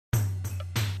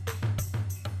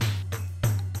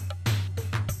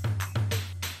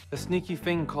A sneaky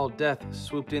thing called death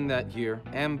swooped in that year,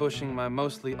 ambushing my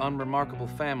mostly unremarkable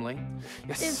family.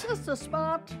 Yes. Is this the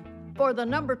spot for the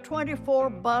number 24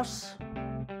 bus?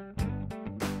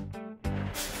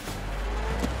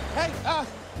 Hey,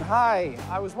 hi.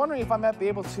 I was wondering if I might be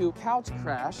able to couch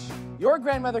crash. Your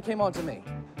grandmother came on to me.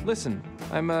 Listen,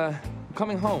 I'm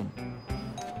coming home.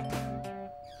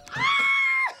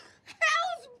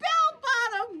 Hell's bell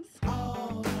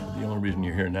bottoms! The only reason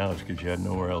you're here now is because you had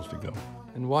nowhere else to go.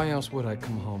 And why else would I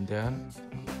come home, Dad?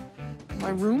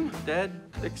 My room? Dad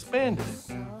expanded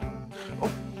it.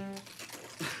 Oh.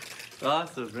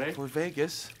 Awesome, right? For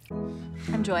Vegas.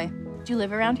 I'm Joy. Do you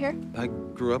live around here? I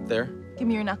grew up there. Give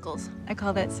me your knuckles. I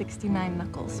call that 69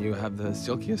 knuckles. You have the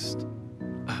silkiest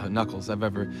knuckles I've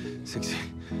ever...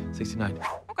 69.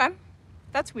 Okay.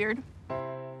 That's weird.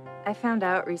 I found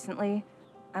out recently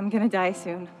I'm gonna die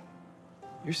soon.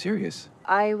 You're serious?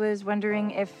 I was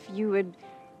wondering if you would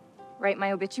write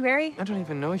my obituary. I don't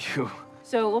even know you.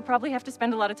 So we'll probably have to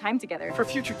spend a lot of time together. For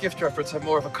future gift reference, I'm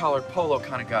more of a collared polo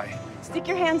kind of guy. Stick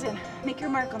your hands in. Make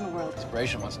your mark on the world.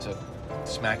 Inspiration wants to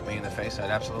smack me in the face. I'd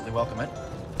absolutely welcome it.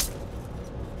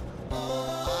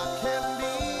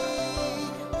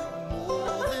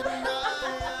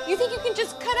 You think you can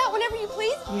just cut out whenever you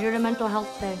please? You're a mental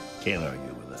health day. Can't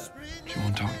argue with that. She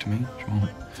won't talk to me. She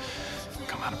won't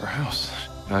come out of her house.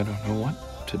 I don't know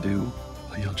what to do.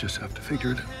 You'll just have to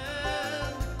figure it out.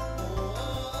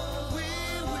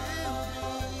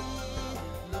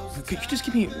 Could you just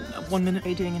give me 1 minute? Are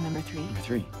you doing a number 3? Number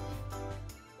 3.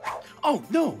 Oh,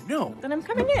 no, no. Then I'm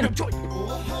coming in. No, Joy.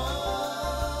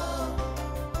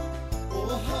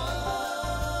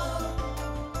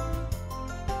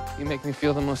 You make me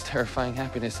feel the most terrifying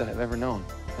happiness that I've ever known.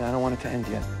 And I don't want it to end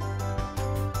yet.